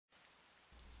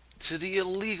to the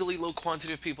illegally low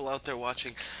quantity of people out there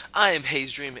watching. I am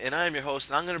Hayes Dream, and I am your host,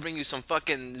 and I'm gonna bring you some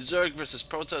fucking Zerg versus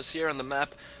Protoss here on the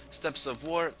map, Steps of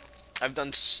War. I've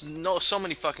done so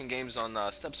many fucking games on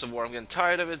Steps of War. I'm getting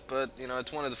tired of it, but you know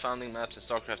it's one of the founding maps in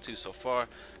Starcraft2 so far.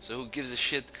 So who gives a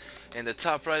shit? In the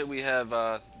top right, we have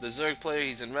the Zerg player.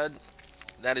 He's in red.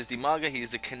 That is Dimaga. He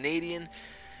is the Canadian,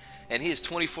 and he is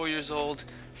 24 years old.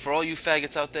 For all you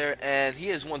faggots out there, and he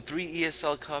has won 3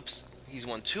 ESL Cups. He's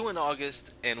won 2 in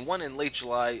August and 1 in late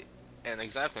July, and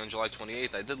exactly on July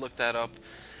 28th. I did look that up.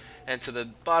 And to the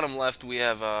bottom left, we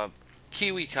have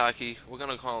KiWiKaKi. We're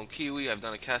gonna call him Kiwi. I've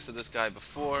done a cast of this guy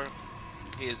before.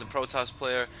 He is the Protoss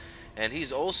player, and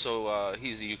he's also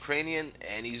he's a Ukrainian,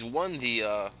 and he's won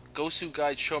the Gosu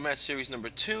Guide Showmatch Series number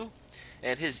 2,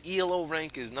 and his ELO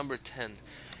rank is number 10.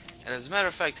 And as a matter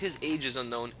of fact, his age is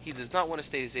unknown. He does not want to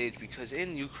state his age because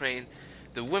in Ukraine,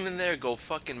 the women there go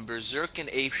fucking berserk and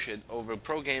apeshit over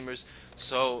pro gamers,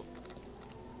 so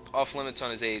off limits on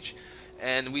his age.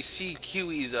 And we see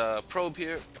Kiwi's probe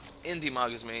here in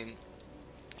Dimaga's main.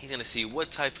 He's going to see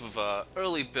what type of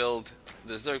early build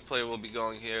the Zerg player will be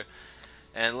going here.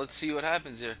 And let's see what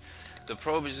happens here. The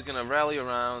probe is just going to rally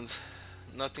around.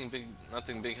 Nothing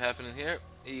big happening here.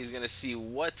 He's going to see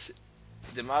what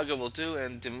Dimaga will do,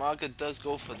 and Dimaga does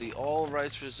go for the all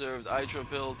rights reserved Hydra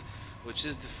build, which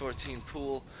is the 14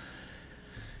 pool,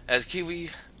 as Kiwi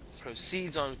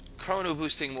proceeds on chrono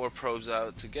boosting more probes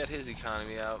out to get his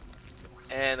economy out.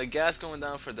 And a gas going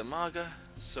down for Dimaga,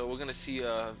 so we're going to see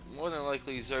more than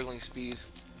likely Zergling speed.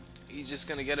 He's just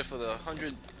going to get it for the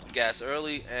 100 gas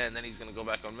early, and then he's going to go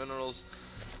back on minerals.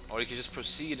 Or he could just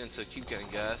proceed into keep getting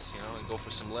gas, you know, and go for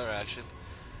some lair action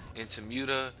into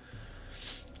Muta,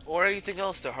 or anything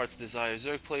else their hearts desire.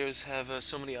 Zerg players have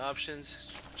so many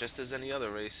options, just as any other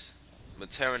race. But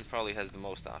Terran probably has the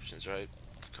most options, right?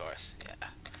 Of course, yeah.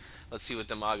 Let's see what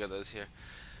Dimaga does here.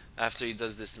 After he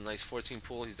does this nice 14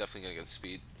 pool, he's definitely going to get the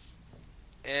speed.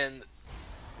 And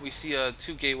we see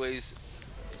 2 gateways,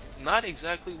 not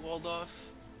exactly walled off.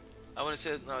 I want to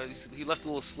say, no, he left a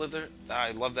little slither.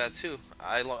 I love that too.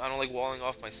 I don't like walling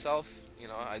off myself. You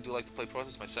know, I do like to play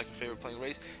Protoss, my second favorite playing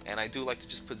race, and I do like to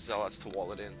just put Zealots to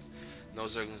wall it in. No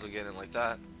Zerglings will get in like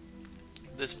that.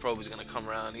 This probe is gonna come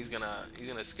around. He's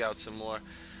gonna scout some more,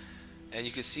 and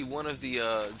you can see one of the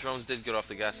drones did get off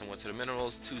the gas and went to the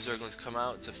minerals. 2 Zerglings come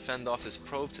out to fend off this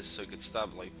probe so it could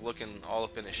stop like looking all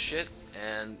up in his shit.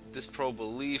 And this probe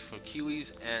will leave for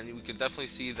Kiwis, and we could definitely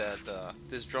see that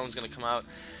this drone's gonna come out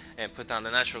and put down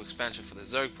the natural expansion for the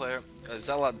Zerg player. A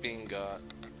Zealot being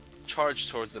charged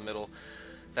towards the middle.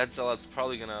 That Zealot's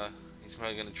probably gonna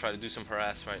try to do some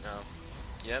harass right now.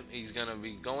 Yep, he's gonna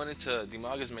be going into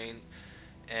Dimaga's main,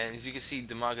 and as you can see,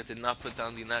 Dimaga did not put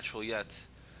down the natural yet.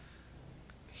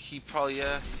 He probably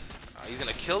he's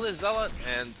gonna kill this Zealot,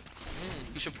 and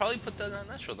he should probably put that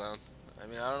natural down. I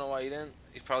mean, I don't know why he didn't.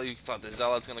 He probably thought the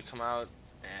Zealot's gonna come out,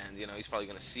 and you know he's probably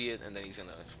gonna see it, and then he's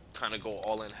gonna kind of go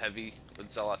all in heavy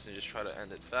with Zealots and just try to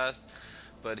end it fast.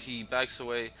 But he backs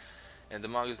away, and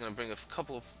Dimaga is going to bring a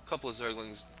couple of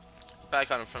Zerglings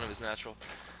back out in front of his natural.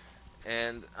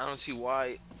 And I don't see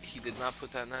why he did not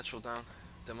put that natural down.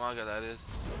 Dimaga, that is.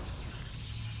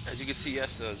 As you can see,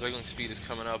 yes, Zergling speed is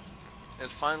coming up. And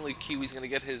finally, Kiwi's going to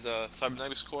get his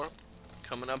Cybernetics core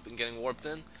coming up and getting warped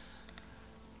in.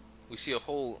 We see a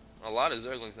lot of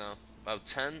Zerglings now. About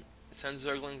 10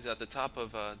 Zerglings at the top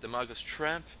of Dimaga's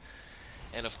Tramp.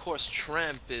 And of course,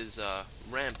 Tramp is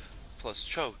ramp plus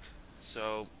choke.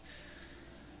 So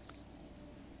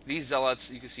these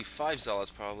Zealots, you can see 5 Zealots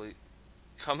probably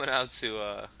coming out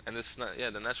to, and this,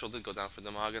 yeah, the natural did go down for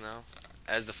Dimaga now,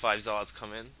 as the 5 Zealots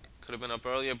come in. Could have been up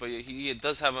earlier, but he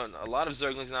does have a lot of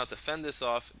Zerglings now to fend this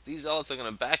off. These Zealots are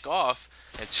going to back off,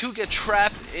 and 2 get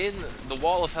trapped in the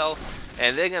wall of hell,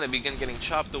 and they're going to begin getting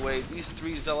chopped away. These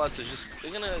 3 Zealots are just,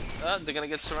 they're going to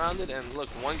get surrounded, and look,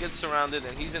 1 gets surrounded,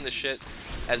 and he's in the shit.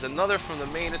 As another from the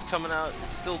main is coming out,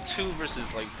 it's still 2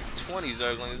 versus like 20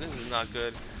 Zerglings. This is not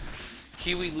good.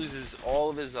 Kiwi loses all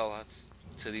of his Zealots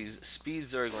to these speed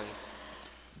Zerglings.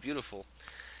 Beautiful.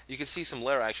 You can see some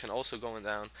lair action also going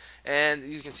down. And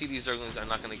you can see these Zerglings are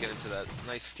not going to get into that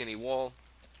nice skinny wall,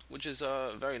 which is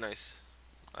very nice.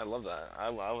 I love that.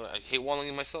 I hate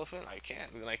walling myself in. I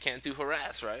can't do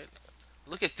harass, right?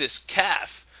 Look at this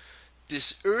calf.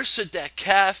 This Ursa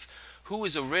calf, who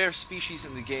is a rare species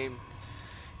in the game.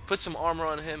 Put some armor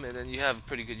on him, and then you have a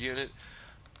pretty good unit.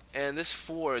 And this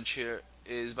forge here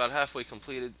is about halfway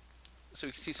completed, so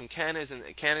we can see some cannons and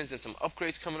some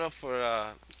upgrades coming up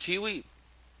for Kiwi.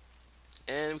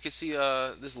 And we can see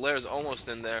this lair is almost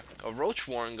in there. A roach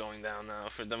warren going down now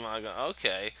for Dimaga.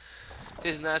 Okay,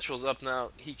 his natural's up now.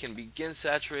 He can begin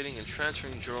saturating and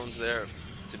transferring drones there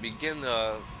to begin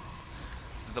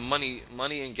the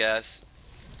money and gas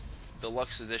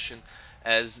deluxe edition,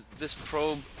 as this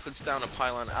probe puts down a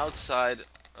pylon outside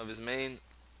of his main,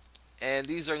 and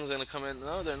these Zerglings are gonna come in.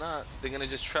 No, they're not. They're gonna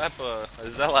just trap a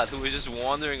zealot who is just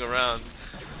wandering around.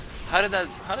 How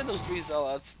did those three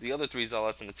zealots, the other three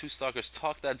zealots, and the two stalkers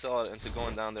talk that zealot into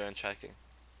going down there and checking?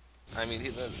 I mean,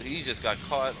 he just got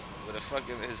caught with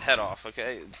his head off.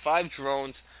 Okay, 5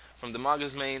 drones from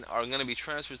Dimaga's main are going to be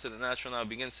transferred to the natural now.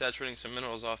 Begin saturating some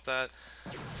minerals off that.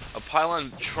 A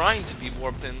pylon trying to be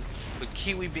warped in, but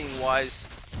Kiwi being wise,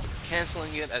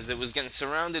 canceling it as it was getting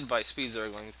surrounded by speed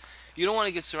Zerglings. You don't want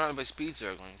to get surrounded by speed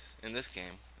Zerglings in this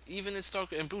game, even in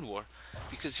Starcraft and Brood War,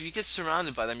 because if you get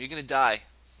surrounded by them, you're going to die.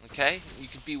 Okay? You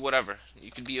could be whatever.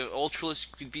 You could be an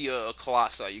Ultralist, you could be a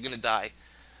Colossi. You're going to die.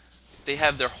 They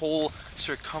have their whole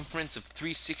circumference of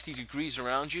 360 degrees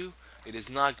around you. It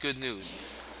is not good news.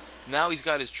 Now he's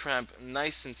got his tramp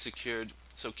nice and secured.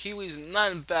 So Kiwi's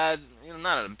not in bad,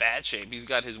 not in a bad shape. He's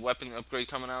got his weapon upgrade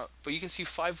coming out. But you can see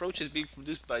 5 roaches being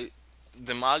produced by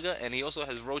Dimaga, and he also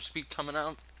has roach speed coming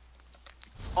out.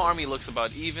 Army looks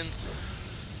about even,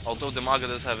 although Dimaga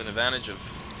does have an advantage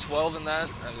of 12 in that,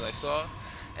 as I saw.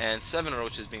 And 7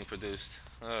 roaches being produced.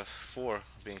 4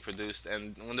 being produced.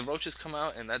 And when the roaches come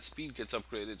out and that speed gets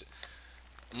upgraded,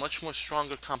 a much more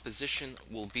stronger composition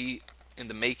will be in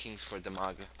the makings for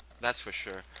Dimaga. That's for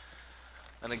sure.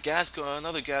 And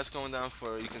another gas going down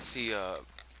for, you can see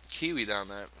Kiwi down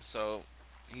there. So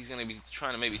he's going to be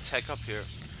trying to maybe tech up here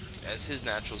as his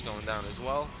natural's going down as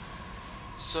well.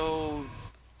 So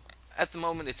at the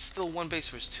moment it's still 1 base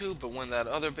versus 2, but when that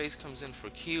other base comes in for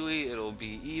Kiwi, it'll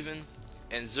be even.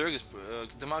 And Zerg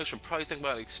Dimaga should probably think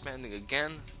about expanding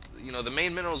again. The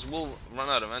main minerals will run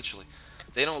out eventually.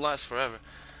 They don't last forever,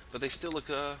 but they still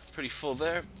look pretty full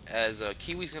there. As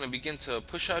Kiwi's going to begin to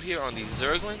push out here on these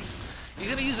Zerglings. He's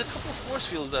going to use a couple of force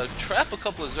fields to trap a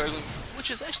couple of Zerglings,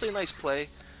 which is actually a nice play.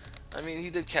 I mean, he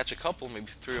did catch a couple, maybe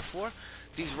 3 or 4.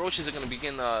 These roaches are going to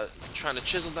begin trying to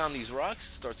chisel down these rocks,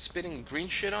 start spitting green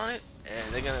shit on it,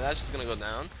 and that's just going to go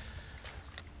down.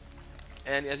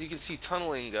 And as you can see,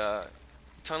 tunneling,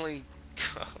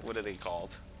 what are they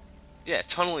called? Yeah,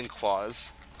 tunneling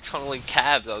claws. Tunneling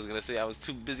calves, I was going to say. I was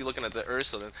too busy looking at the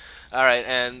Ursuline. Alright,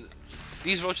 and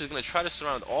these roaches are going to try to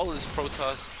surround all of this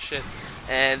Protoss shit.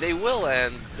 And they will,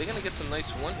 and they're going to get some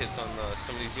nice one-hits on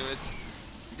some of these units.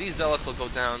 So these Zealots will go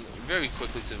down very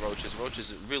quickly to Roaches.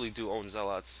 Roaches really do own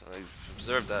Zealots. I've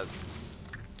observed that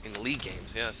in the league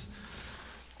games, yes.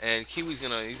 And Kiwi's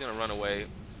he's gonna run away,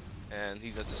 and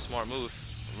that's a smart move.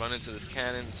 Run into this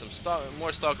cannon.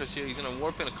 More Stalkers here. He's gonna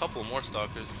warp in a couple more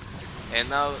Stalkers. And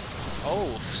now,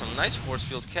 some nice force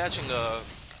fields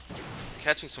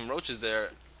catching some Roaches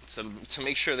there to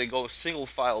make sure they go single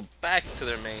file back to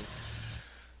their main.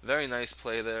 Very nice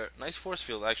play there. Nice force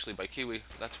field actually by Kiwi.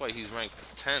 That's why he's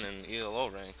ranked 10 in ELO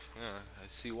rank. Yeah, I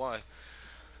see why.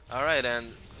 Alright, and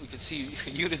we can see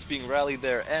units being rallied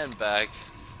there and back.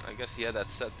 I guess he had that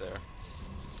set there.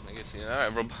 I guess, yeah.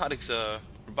 Alright,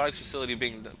 robotics facility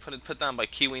being put down by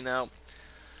Kiwi now.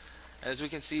 And as we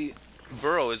can see,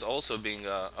 Burrow is also being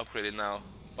upgraded now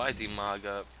by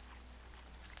Dimaga.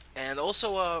 And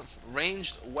also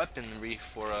ranged weaponry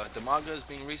for Dimaga is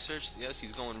being researched. Yes,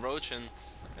 he's going Roach, and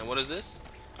what is this?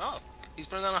 Oh, he's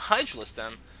bringing down a Hydralist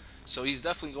then. So he's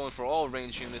definitely going for all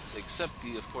range units except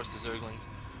of course, the Zerglings,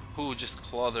 who just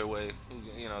claw their way.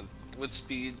 With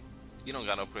speed, you don't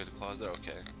gotta upgrade the claws. They're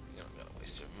okay. You don't gotta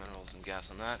waste your minerals and gas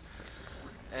on that.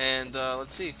 And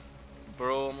let's see,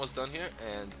 Burrow almost done here,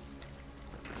 and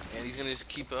he's gonna just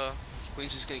keep.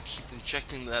 Queen's just gonna keep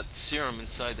injecting that serum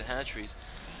inside the hatcheries.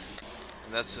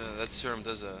 And that serum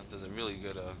does a really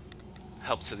good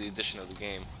help to the addition of the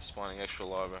game, spawning extra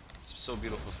larvae. It's so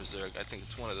beautiful for Zerg. I think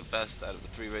it's one of the best out of the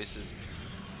 3 races.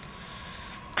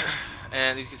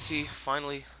 And you can see,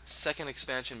 finally, second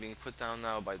expansion being put down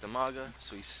now by Dimaga,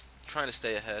 so he's trying to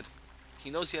stay ahead. He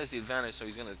knows he has the advantage, so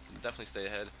he's going to definitely stay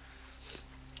ahead.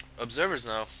 Observers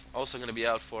now, also going to be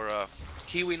out for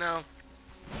Kiwi now,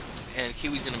 and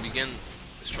Kiwi's going to begin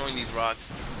destroying these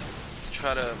rocks to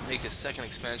try to make a second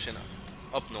expansion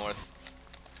up north.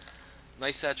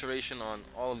 Nice saturation on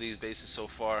all of these bases so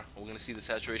far. We're going to see the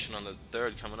saturation on the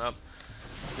 3rd coming up.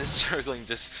 This Zergling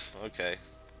just,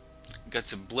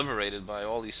 gets obliterated by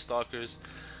all these Stalkers.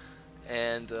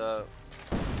 And,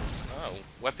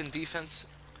 weapon defense,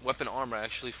 weapon armor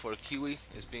actually for Kiwi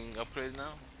is being upgraded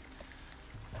now.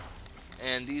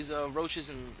 And these Roaches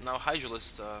and now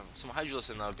Hydralists, some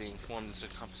Hydralists are now being formed into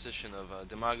the composition of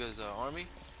Dimaga's army.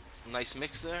 Nice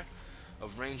mix there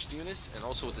of ranged units, and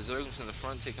also with the Zerglings in the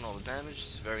front taking all the damage.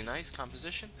 It's a very nice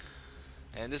composition.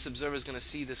 And this observer is going to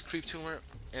see this creep tumor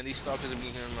and these stalkers are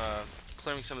beginning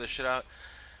clearing some of the shit out.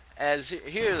 As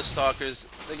here are the stalkers,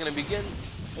 they're gonna begin.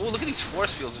 Oh, look at these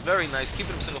force fields, very nice,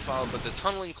 keeping them single file. But the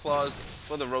tunneling claws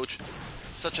for the roach,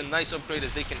 such a nice upgrade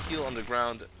as they can heal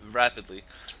underground rapidly.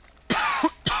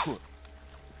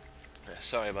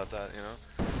 Sorry about that, you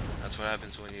know. That's what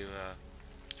happens when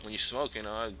you smoke, you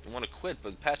know. I want to quit,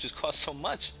 but patches cost so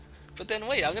much. But then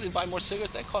wait, I'm gonna buy more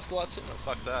cigarettes. That cost a lot too. No,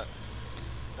 fuck that.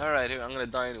 All right, here I'm gonna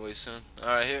die anyway soon. All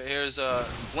right, here's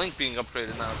Blink being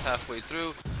upgraded now. It's halfway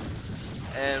through,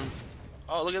 and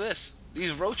oh, look at this.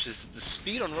 These roaches, the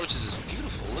speed on roaches is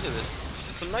beautiful. Look at this.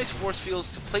 Some nice force fields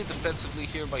to play defensively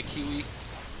here by Kiwi,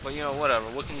 but you know, whatever.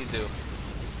 What can you do?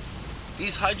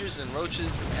 These hydras and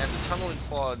roaches and the tunneling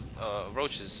clawed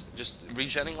roaches just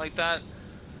regenning like that.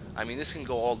 I mean, this can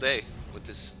go all day with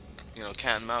this, you know,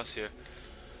 cat and mouse here.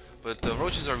 But the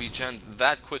roaches are regen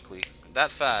that quickly, that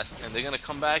fast, and they're gonna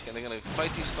come back and they're gonna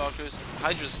fight these stalkers.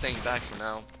 Hydra's staying back for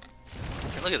now.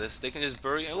 And look at this, they can just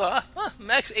bury. Look,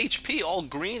 max HP, all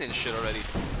green and shit already.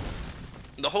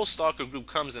 The whole stalker group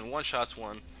comes and one shots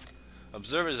one.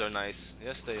 Observers are nice,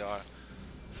 yes they are.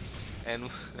 And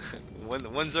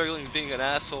when one Zergling being an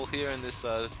asshole here in this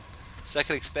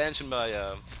second expansion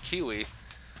by Kiwi,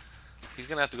 he's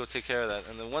gonna have to go take care of that.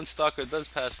 And the one stalker does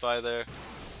pass by there,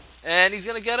 and he's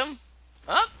gonna get him.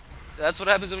 Huh? That's what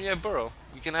happens when you have burrow.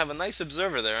 You can have a nice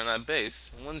observer there on that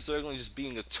base. And one Zergling just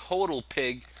being a total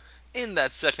pig in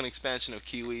that second expansion of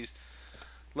Kiwis.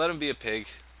 Let him be a pig.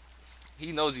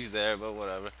 He knows he's there, but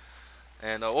whatever.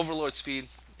 And Overlord speed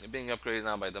being upgraded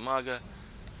now by Dimaga.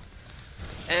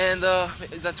 And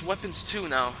that's weapons 2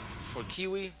 now for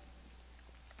Kiwi.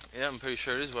 Yeah, I'm pretty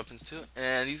sure it is weapons 2.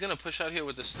 And he's gonna push out here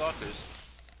with the stalkers.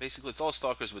 Basically, it's all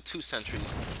stalkers with 2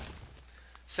 sentries.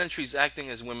 Sentries acting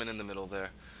as women in the middle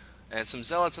there. And some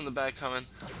zealots in the back coming.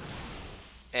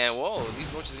 And whoa,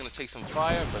 these roaches are gonna take some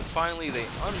fire, but finally they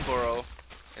unburrow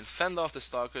and fend off the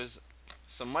stalkers.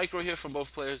 Some micro here from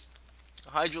both players.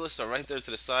 Hydralists are right there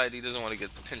to the side. He doesn't want to get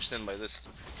pinched in by this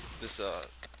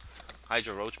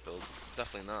Hydra Roach build.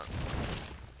 Definitely not.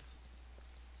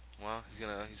 Well,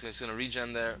 he's just gonna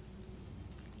regen there.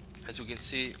 As we can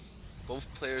see,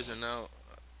 both players are now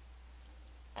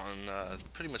on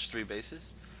pretty much 3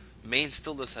 bases. Main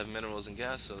still does have minerals and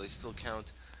gas, so they still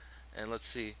count. And let's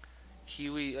see,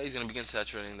 Kiwi, he's gonna begin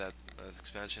saturating that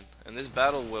expansion, and this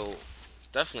battle will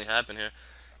definitely happen here.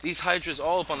 These Hydras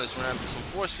all up on this ramp, some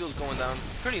force fields going down,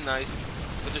 pretty nice.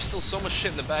 But there's still so much shit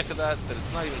in the back of that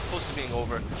it's not even close to being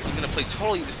over. He's going to play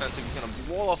totally defensive. He's going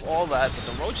to wall off all that. But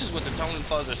the roaches with the tunneling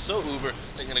claws are so uber.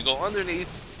 They're going to go underneath.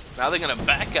 Now they're going to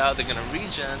back out. They're going to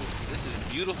regen. This is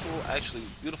beautiful, actually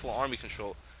beautiful army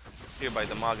control here by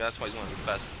Dimaga. That's why he's one of the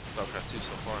best Starcraft 2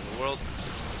 so far in the world.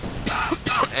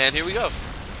 And here we go.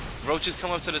 Roaches come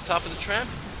up to the top of the tramp.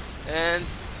 And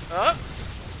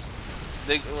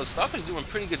well, Stalker's doing a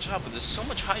pretty good job, but there's so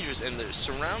much Hydras and they're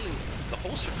surrounding the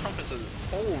whole circumference of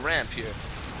the whole ramp here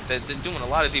that they're doing a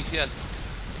lot of DPS.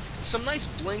 Some nice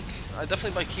blink,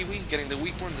 definitely by Kiwi, getting the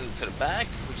weak ones into the back,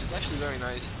 which is actually very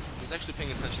nice. He's actually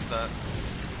paying attention to that.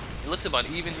 It looks about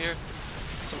even here.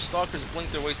 Some Stalkers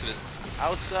blink their way to this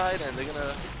outside, and they're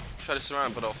gonna try to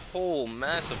surround, but a whole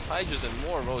mass of Hydras and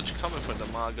more Roach coming for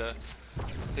Dimaga.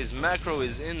 His macro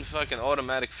is in fucking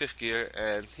automatic 5th gear,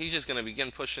 and he's just gonna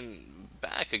begin pushing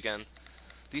back again.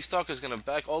 These Stalkers gonna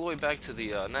back all the way back to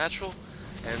the natural,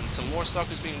 and some more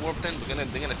Stalkers being warped in, but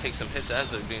they're gonna take some hits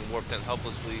as they're being warped in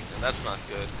helplessly, and that's not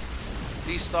good.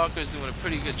 These Stalkers doing a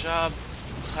pretty good job,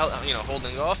 you know,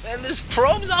 holding off, and this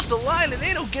probe's off the line, and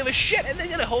they don't give a shit, and they're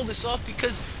gonna hold this off,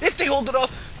 because if they hold it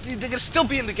off, they're gonna still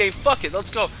be in the game. Fuck it, let's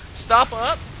go. Stop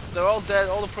up. They're all dead.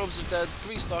 All the probes are dead.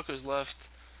 3 Stalkers left,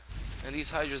 and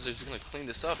these Hydras are just gonna clean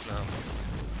this up now.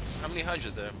 How many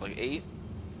Hydras there? Like 8?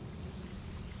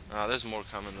 Oh, there's more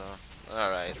coming though.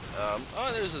 Alright.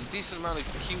 Oh, there's a decent amount of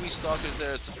Kiwi Stalkers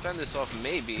there to fend this off,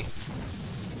 maybe.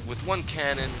 With 1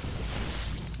 cannon.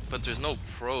 But there's no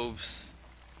probes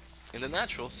in the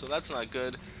natural, so that's not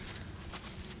good.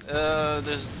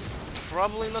 There's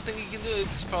probably nothing he can do.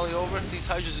 It's probably over. These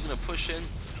Hydras are going to push in.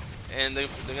 And they're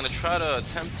going to try to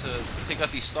attempt to take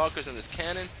out these Stalkers and this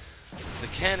cannon. The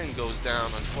cannon goes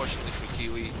down, unfortunately, for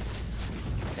Kiwi.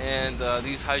 And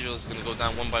these Hydras are going to go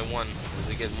down 1 by 1 as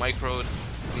they get microed.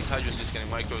 These Hydras just getting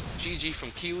microed. GG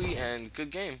from Kiwi, and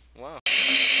good game. Wow.